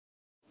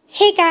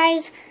Hey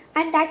guys,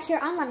 I'm back here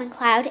on Lemon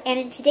Cloud, and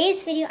in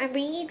today's video I'm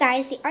bringing you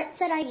guys the art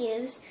set I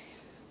use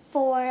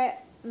for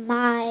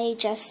my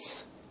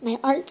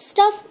art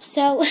stuff.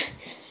 So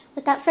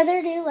without further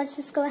ado, let's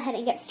just go ahead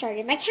and get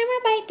started. My camera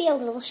might be a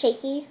little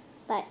shaky,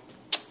 but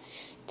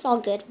it's all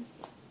good,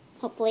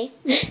 hopefully.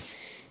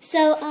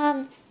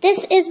 So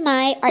this is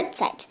my art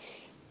set.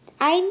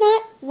 I'm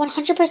not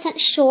 100%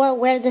 sure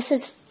where this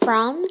is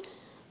from,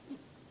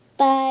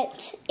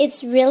 but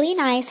it's really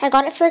nice. I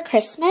got it for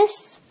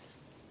Christmas.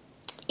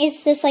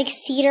 It's this like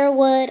cedar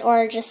wood,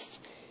 or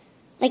just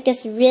like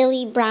this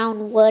really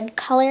brown wood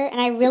color,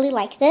 and I really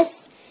like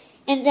this.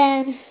 And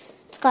then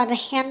it's got a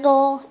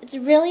handle. It's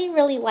really,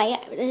 really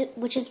light,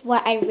 which is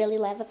what I really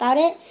love about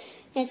it.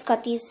 And it's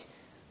got these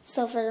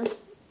silver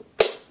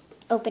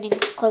opening,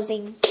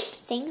 closing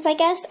things, I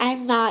guess.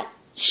 I'm not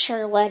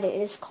sure what it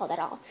is called at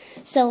all.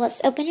 So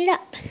let's open it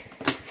up.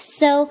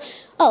 So,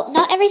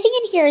 not everything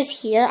in here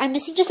is here. I'm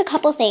missing just a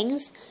couple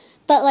things.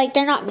 But, like,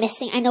 they're not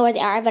missing. I know where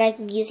they are, but I've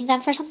been using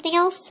them for something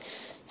else.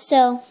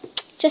 So,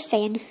 just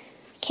saying.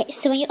 Okay,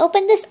 so when you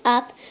open this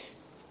up,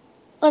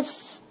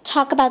 let's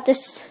talk about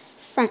this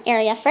front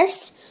area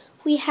first.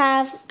 We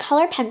have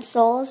color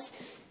pencils,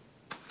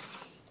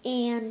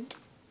 and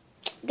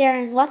they're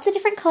in lots of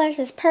different colors.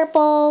 There's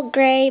purple,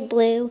 gray,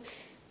 blue,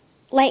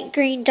 light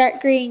green, dark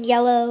green,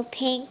 yellow,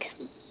 pink,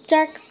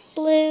 dark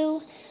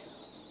blue,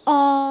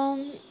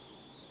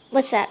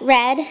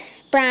 red,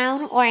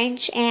 brown,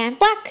 orange, and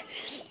black.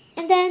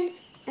 And then,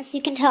 as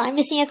you can tell, I'm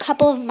missing a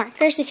couple of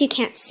markers. If you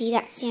can't see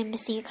that, see I'm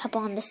missing a couple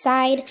on the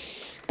side.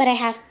 But I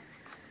have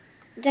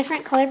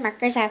different colored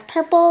markers. I have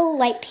purple,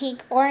 light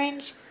pink,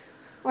 orange,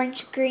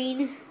 orange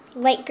green,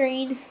 light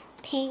green,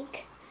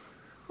 pink,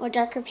 or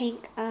darker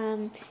pink,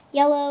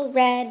 yellow,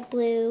 red,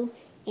 blue,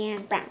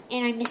 and brown.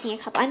 And I'm missing a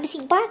couple. I'm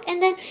missing black,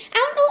 and then I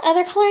don't know what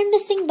other color I'm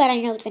missing, but I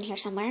know it's in here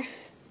somewhere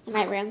in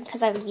my room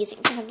because I'm using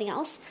it for something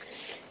else.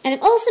 And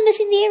I'm also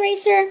missing the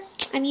eraser.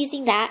 I'm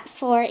using that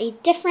for a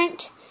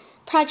different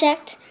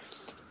project,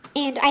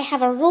 and I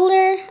have a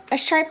ruler, a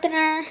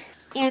sharpener,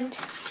 and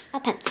a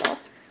pencil.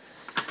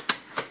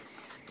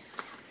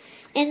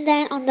 And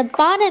then on the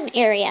bottom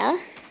area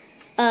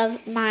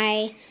of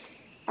my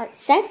art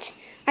set,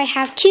 I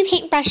have two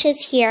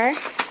paintbrushes here.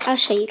 I'll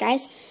show you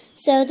guys.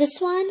 So this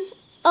one,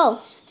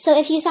 so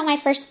if you saw my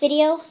first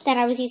video, then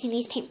I was using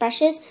these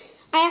paintbrushes.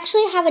 I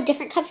actually have a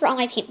different cup for all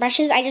my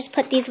paintbrushes. I just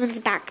put these ones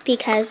back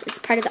because it's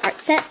part of the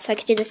art set, so I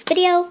could do this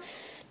video.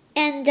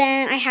 And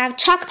then I have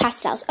chalk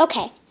pastels.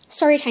 Okay,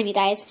 story time, you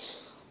guys.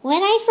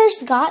 When I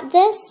first got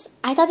this,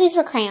 I thought these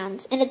were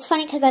crayons. And it's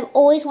funny because I've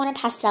always wanted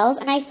pastels,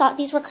 and I thought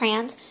these were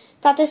crayons.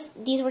 Thought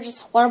these were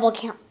just horrible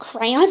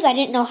crayons. I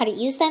didn't know how to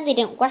use them. They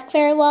didn't work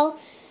very well.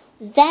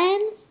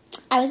 Then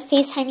I was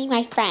FaceTiming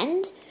my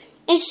friend,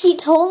 and she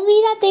told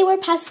me that they were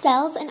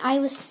pastels, and I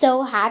was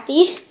so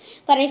happy.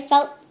 But I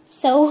felt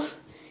so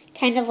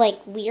kind of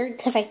like weird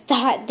because I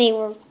thought they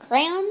were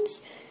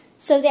crayons.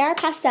 So they are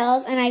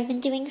pastels, and I've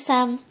been doing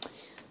some,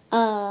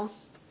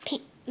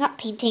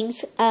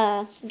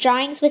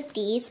 drawings with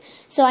these.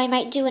 So I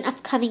might do an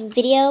upcoming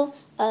video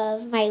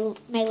of my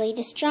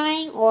latest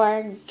drawing,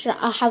 or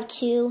a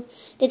how-to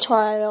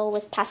tutorial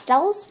with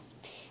pastels.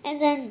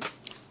 And then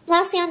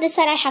lastly on this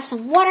side I have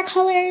some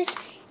watercolors,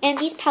 and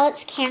these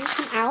palettes can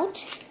come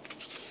out.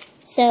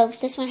 So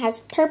this one has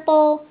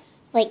purple,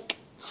 like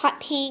hot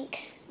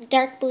pink,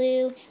 dark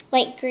blue,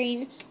 light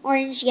green,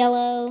 orange,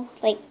 yellow,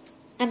 like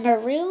a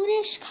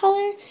maroonish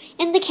color.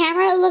 In the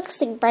camera it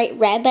looks like bright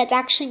red, but it's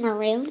actually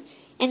maroon.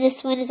 And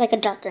this one is like a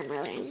darker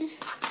maroon.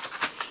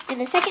 And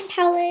the second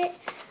palette,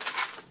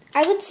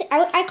 I would say,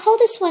 I call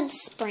this one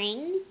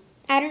spring.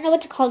 I don't know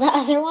what to call the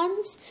other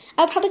ones.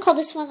 I would probably call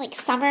this one like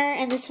summer,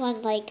 and this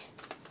one like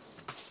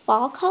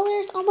fall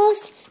colors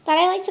almost. But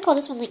I like to call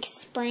this one like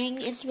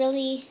spring. It's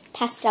really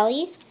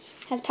pastel-y,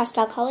 has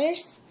pastel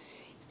colors.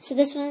 So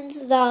this one's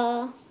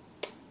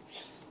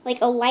like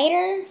a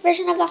lighter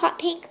version of the hot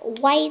pink,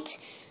 white,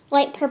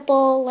 light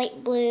purple,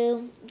 light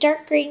blue,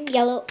 dark green,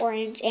 yellow,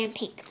 orange, and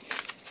pink.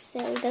 So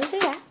those are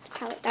that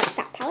palette. That's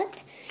that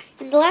palette.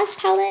 And the last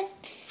palette,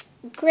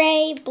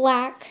 gray,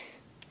 black,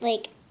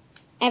 like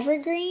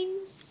evergreen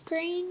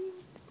green.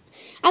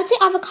 I would say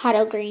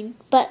avocado green,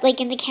 but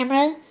like in the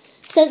camera.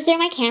 So through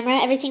my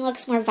camera, everything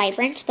looks more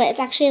vibrant, but it's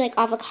actually like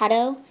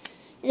avocado.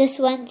 This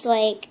one's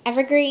like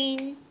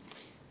evergreen,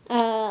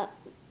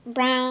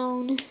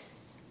 brown,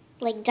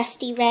 like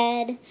dusty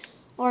red,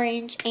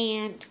 orange,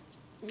 and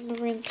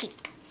maroon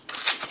pink.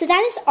 So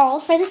that is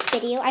all for this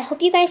video. I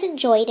hope you guys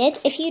enjoyed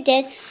it. If you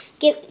did,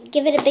 give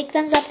it a big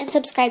thumbs up and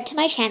subscribe to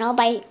my channel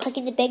by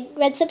clicking the big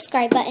red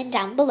subscribe button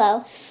down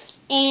below.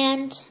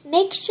 And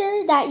make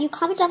sure that you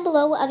comment down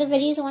below what other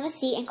videos you want to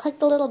see, and click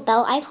the little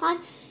bell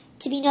icon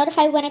to be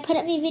notified when I put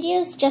up new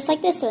videos just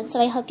like this one.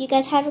 So I hope you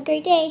guys have a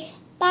great day.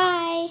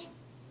 Bye!